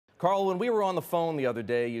Carl, when we were on the phone the other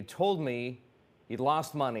day, you told me you'd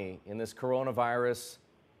lost money in this coronavirus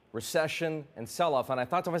recession and sell-off. And I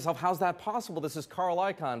thought to myself, how's that possible? This is Carl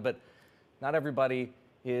Icahn, but not everybody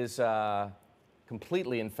is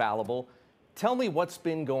completely infallible. Tell me what's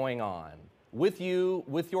been going on with you,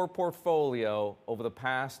 with your portfolio over the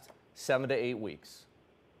past 7 to 8 weeks.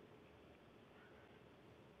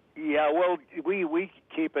 Yeah, well, we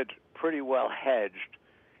keep it pretty well hedged,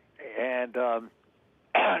 and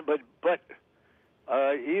but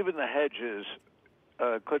even the hedges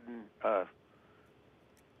couldn't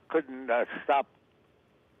stop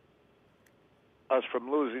us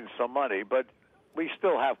from losing some money, but we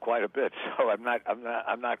still have quite a bit. So I'm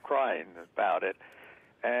not crying about it,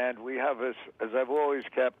 and we have, as I've always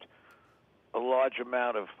kept, a large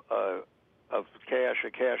amount of cash or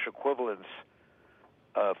cash equivalents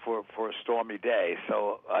for a stormy day.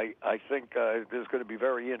 So I think there's going to be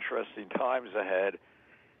very interesting times ahead.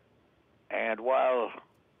 And while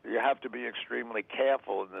you have to be extremely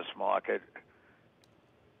careful in this market,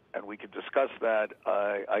 and we could discuss that,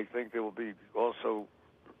 I think there will be also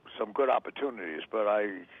some good opportunities. But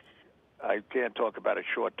I can't talk about it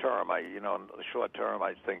short term. In the short term,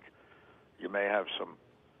 I think you may have some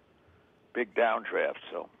big downdrafts.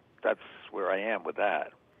 So that's where I am with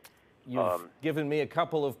that. You've given me a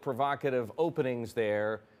couple of provocative openings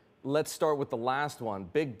there. Let's start with the last one,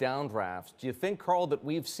 big downdrafts. Do you think, Carl, that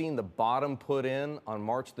we've seen the bottom put in on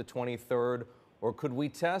March the 23rd, or could we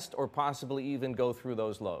test or possibly even go through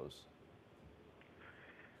those lows?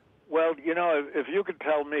 Well, if you could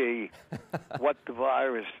tell me what the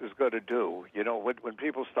virus is going to do, when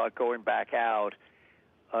people start going back out,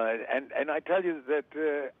 and I tell you that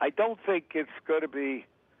I don't think it's going to be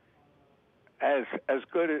as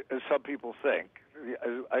good as some people think.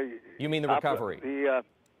 You mean the recovery?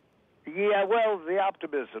 Yeah, well, the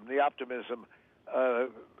optimism that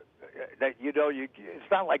it's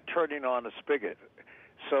not like turning on a spigot.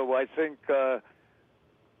 So I think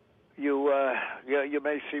you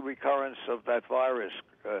may see recurrence of that virus.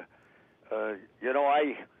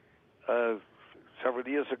 Several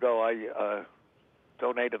years ago I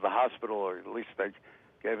donated the hospital, or at least I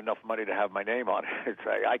gave enough money to have my name on it. It's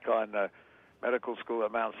Icahn Medical School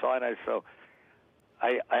at Mount Sinai. So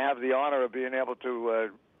I have the honor of being able to.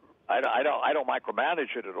 I don't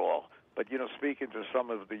micromanage it at all, but speaking to some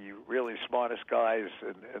of the really smartest guys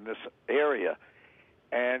in this area,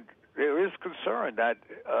 and there is concern that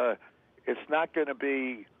it's not going to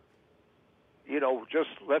be, just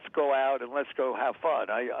let's go out and let's go have fun.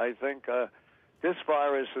 I think this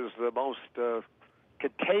virus is the most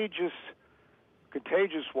contagious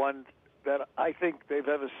one that I think they've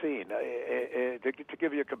ever seen. To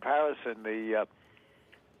give you a comparison,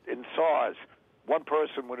 in SARS, one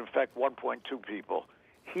person would infect 1.2 people.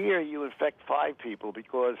 Here, you infect 5 people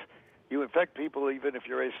because you infect people even if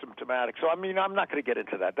you're asymptomatic. So, I'm not going to get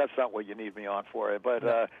into that. That's not what you need me on for it. But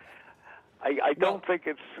I don't think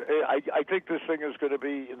it's. I think this thing is going to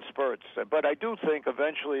be in spurts. But I do think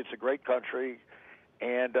eventually it's a great country,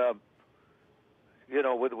 and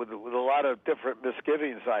with a lot of different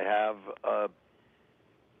misgivings I have,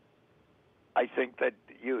 I think that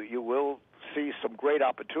you will see some great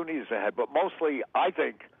opportunities ahead. But mostly, I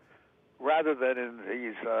think, rather than in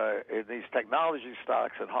these technology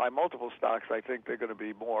stocks and high multiple stocks, I think they're going to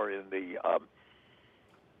be more in the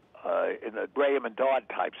Graham and Dodd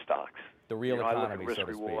type stocks. The real economy, I look at risk so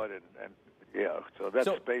to reward, and so that's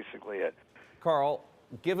basically it. Carl,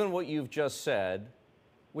 given what you've just said,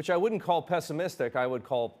 which I wouldn't call pessimistic, I would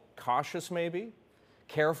call cautious, maybe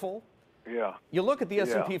careful. Yeah. You look at the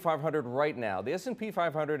S&P 500 right now. The S&P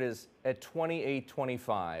 500 is at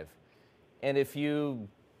 2825, and if you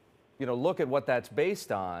look at what that's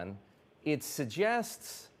based on, it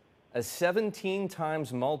suggests a 17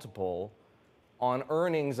 times multiple on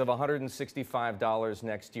earnings of $165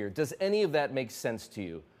 next year. Does any of that make sense to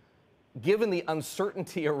you? Given the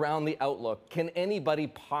uncertainty around the outlook, can anybody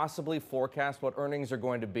possibly forecast what earnings are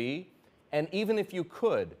going to be? And even if you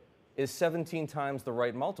could, is 17 times the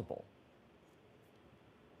right multiple?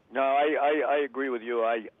 No, I agree with you.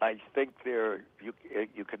 I think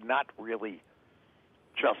you could not really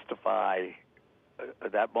justify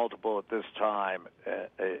that multiple at this time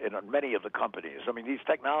in many of the companies. These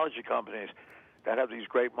technology companies that have these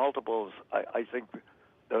great multiples, I think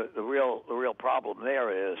the real problem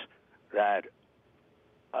there is that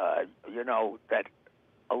that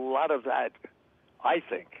a lot of that, I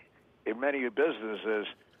think, in many businesses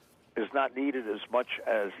is not needed as much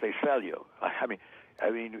as they sell you.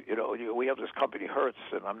 We have this company Hertz,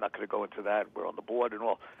 and I'm not going to go into that. We're on the board and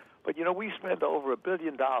all. But, we spend over $1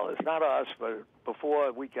 billion, not us, but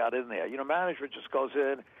before we got in there. Management just goes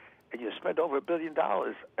in and you spend over $1 billion,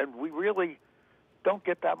 and we really don't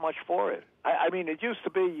get that much for it. I mean, it used to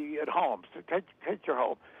be at home. Take your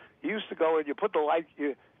home. You used to go and you put the light.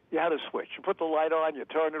 You had a switch. You put the light on. You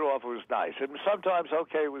turn it off. It was nice. And sometimes,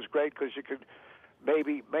 okay, it was great because you could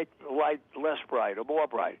maybe make the light less bright or more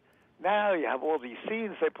bright. Now you have all these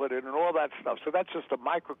scenes they put in and all that stuff. So that's just a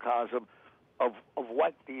microcosm of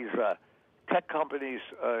what these tech companies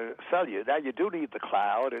sell you. Now you do need the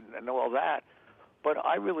cloud and all that, but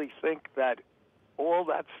I really think that all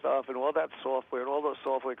that stuff and all that software and all those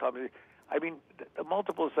software companies, I mean, the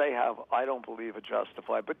multiples they have, I don't believe are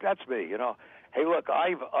justified. But that's me, you know. Hey, look,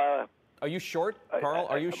 Are you short, Carl?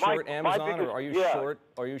 Are you short Amazon, or are you short?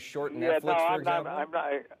 Are you short Netflix, no, for example?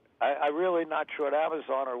 I'm really not short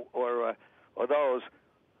Amazon or those.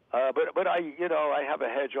 But I have a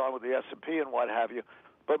hedge on with the S&P and what have you.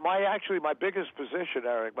 But my biggest position,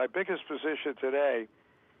 Eric, my biggest position today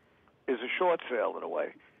is a short sale in a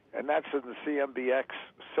way, and that's in the CMBX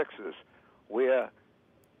sixes, where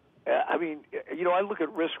I mean, I look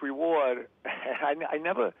at risk reward, and I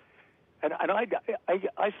never. And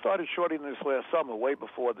I started shorting this last summer, way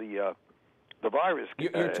before the virus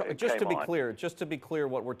just to be on. Just to be clear,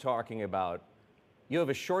 what we're talking about, you have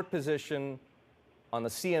a short position on the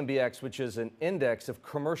CMBX, which is an index of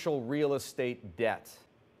commercial real estate debt.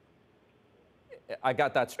 I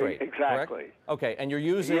got that straight. Exactly. Correct? Okay, and you're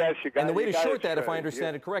using. Yes, you got. And the way to short that, if I straight.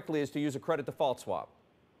 understand it correctly, is to use a credit default swap.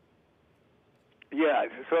 Yeah,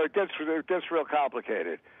 so it gets real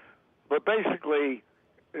complicated, but basically.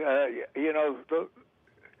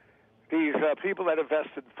 These people that invest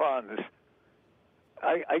in funds,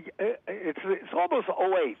 it's almost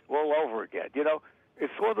 08 all over again.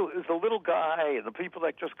 It's the little guy and the people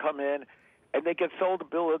that just come in, and they get sold a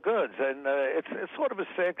bill of goods, and it's sort of a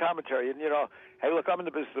sad commentary. And hey, look, I'm in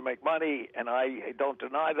the business to make money, and I don't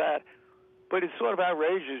deny that, but it's sort of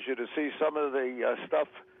outrageous to see some of the stuff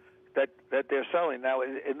that they're selling now.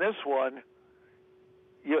 In this one.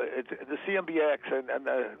 It's the CMBX and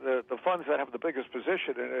the funds that have the biggest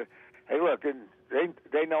position. And hey, look, and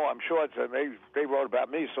they know I'm short, and they wrote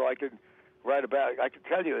about me, so I can write about. I can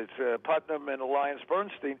tell you, it's Putnam and Alliance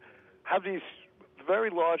Bernstein have these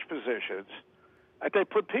very large positions, and they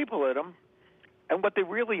put people in them. And what they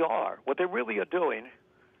really are doing,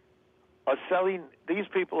 are selling. These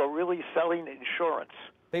people are really selling insurance.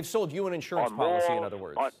 They've sold you an insurance policy, in other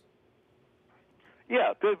words.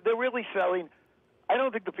 Yeah, they're really selling. I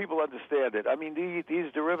don't think the people understand it. I mean,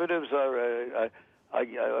 these derivatives are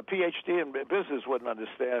a PhD in business wouldn't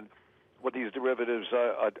understand what these derivatives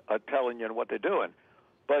are telling you and what they're doing.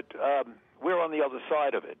 But we're on the other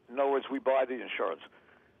side of it. In other words, we buy the insurance.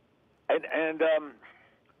 And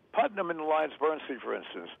Putnam and Alliance Bernstein, for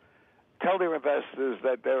instance, tell their investors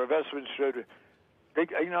that their investments should,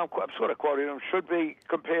 I'm sort of quoting them, should be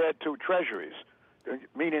compared to treasuries,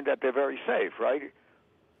 meaning that they're very safe, right?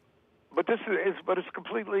 But it's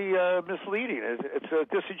completely misleading.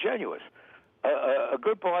 It's disingenuous. A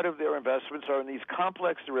good part of their investments are in these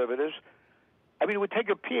complex derivatives. I mean, it would take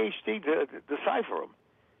a PhD to decipher them.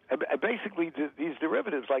 And basically, these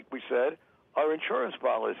derivatives, like we said, are insurance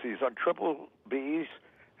policies on triple Bs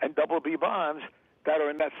and double B bonds that are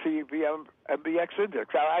in that CMBX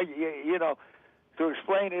index. Now, to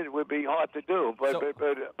explain it would be hard to do,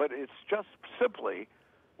 but it's just simply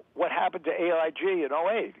what happened to AIG in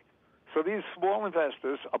 '08. So these small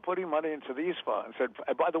investors are putting money into these funds. And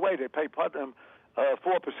by the way, they pay Putnam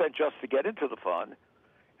 4% just to get into the fund.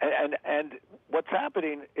 And what's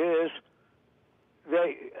happening is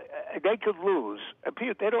they could lose. And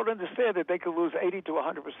they don't understand that they could lose 80 to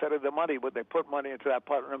 100% of their money when they put money into that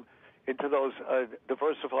Putnam, into those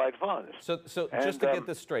diversified funds. So just to get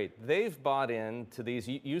this straight, they've bought into these.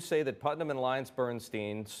 You say that Putnam and Alliance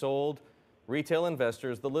Bernstein sold retail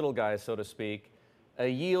investors, the little guys, so to speak, a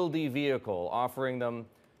yieldy vehicle, offering them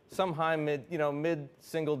some high mid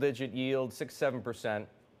single digit yield, 6-7%,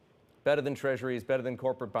 better than treasuries, better than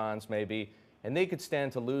corporate bonds maybe, and they could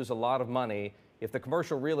stand to lose a lot of money if the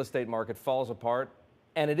commercial real estate market falls apart,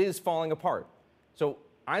 and it is falling apart. So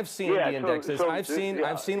I've seen the indexes. I've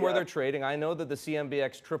seen where they're trading. I know that the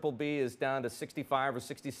CMBX triple B is down to 65 or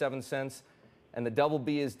 67 cents, and the double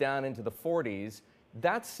B is down into the 40s.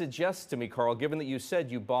 That suggests to me, Carl, given that you said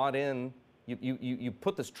you bought in. You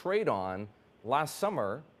put this trade on last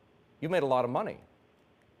summer. You made a lot of money.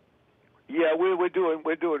 Yeah, we're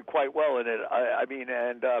doing quite well in it. I mean,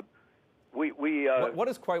 and we what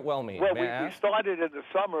does quite well mean? Well, we started in the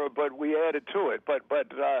summer, but we added to it. But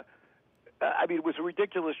I mean, it was a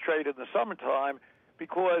ridiculous trade in the summertime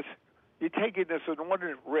because you're taking this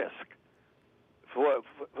inordinate risk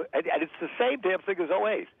and it's the same damn thing as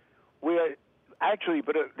 '08, where Actually,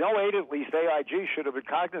 but at least AIG should have been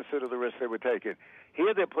cognizant of the risk they were taking.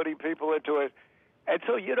 Here they're putting people into it. And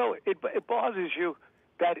so, it bothers you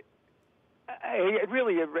that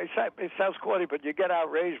it sounds corny, but you get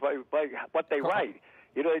outraged by what they write.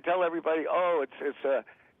 They tell everybody, oh,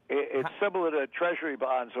 it's similar to Treasury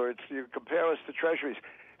bonds, or you compare us to Treasuries.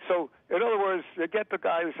 So, in other words, you get the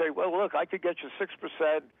guy who say, well, look, I could get you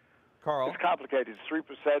 6%. Carl, it's complicated. It's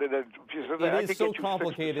 3%, and then it is so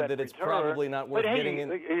complicated that it's probably not worth getting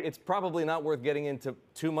in. It's probably not worth getting into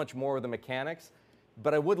too much more of the mechanics.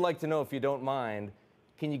 But I would like to know, if you don't mind,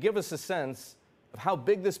 can you give us a sense of how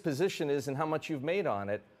big this position is and how much you've made on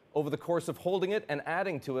it over the course of holding it and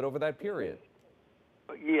adding to it over that period?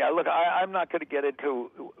 Yeah, look, I'm not going to get into.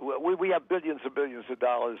 We have billions and billions of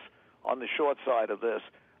dollars on the short side of this,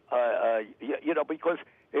 because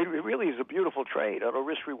it really is a beautiful trade on a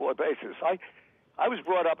risk-reward basis. I was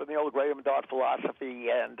brought up in the old Graham Dodd philosophy,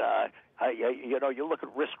 and you look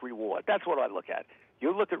at risk-reward. That's what I look at.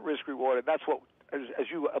 You look at risk-reward, and that's what, as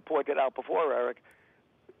you pointed out before, Eric,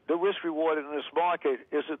 the risk-reward in this market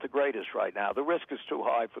isn't the greatest right now. The risk is too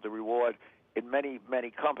high for the reward in many, many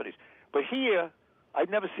companies. But here, I've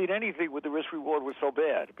never seen anything where the risk-reward was so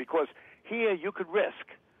bad, because here you could risk.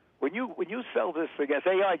 When you sell this thing, as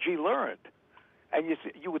AIG learned, and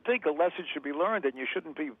you would think a lesson should be learned and you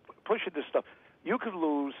shouldn't be pushing this stuff, you could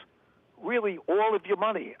lose really all of your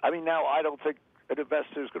money. I mean, now I don't think an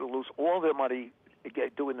investor is going to lose all their money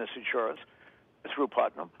doing this insurance through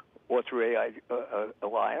Putnam or through AI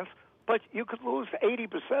Alliance, but you could lose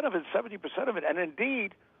 80% of it, 70% of it, and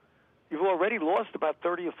indeed, you've already lost about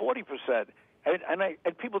 30 or 40%.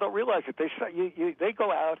 And people don't realize it. They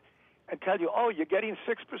go out and tell you, oh, you're getting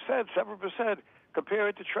 6%, 7%, compare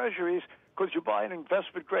it to Treasuries because you buy an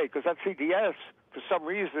investment grade, because that CDS, for some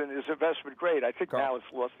reason, is investment grade. I think now it's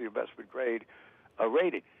lost the investment grade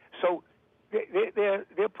rating. So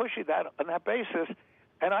they're pushing that on that basis,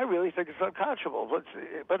 and I really think it's unconscionable.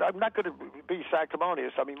 But I'm not going to be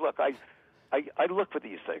sanctimonious. I mean, look, I look for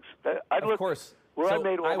these things. Of course. Where I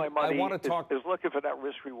made all my money is looking for that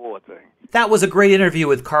risk-reward thing. That was a great interview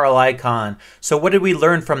with Carl Icahn. So what did we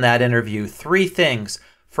learn from that interview? 3 things.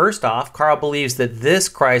 First off, Carl believes that this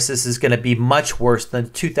crisis is going to be much worse than the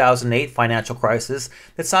 2008 financial crisis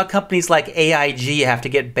that saw companies like AIG have to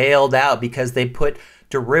get bailed out because they put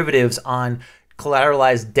derivatives on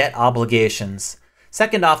collateralized debt obligations.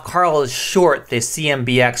 Second off, Carl is short the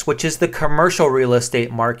CMBX, which is the commercial real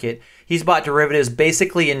estate market. He's bought derivatives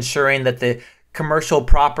basically ensuring that the commercial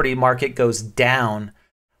property market goes down.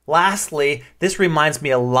 Lastly, this reminds me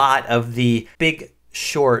a lot of The Big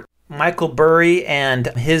Short. Michael Burry and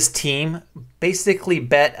his team basically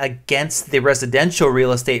bet against the residential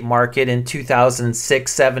real estate market in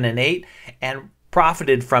 2006, 7, and 8 and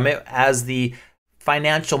profited from it as the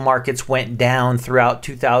financial markets went down throughout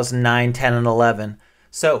 2009, 10, and 11.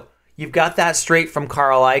 So you've got that straight from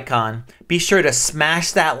Carl Icahn. Be sure to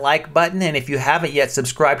smash that like button, and if you haven't yet,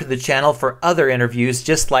 subscribe to the channel for other interviews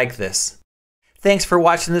just like this. Thanks for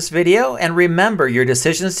watching this video, and remember, your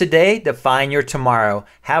decisions today define your tomorrow.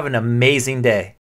 Have an amazing day.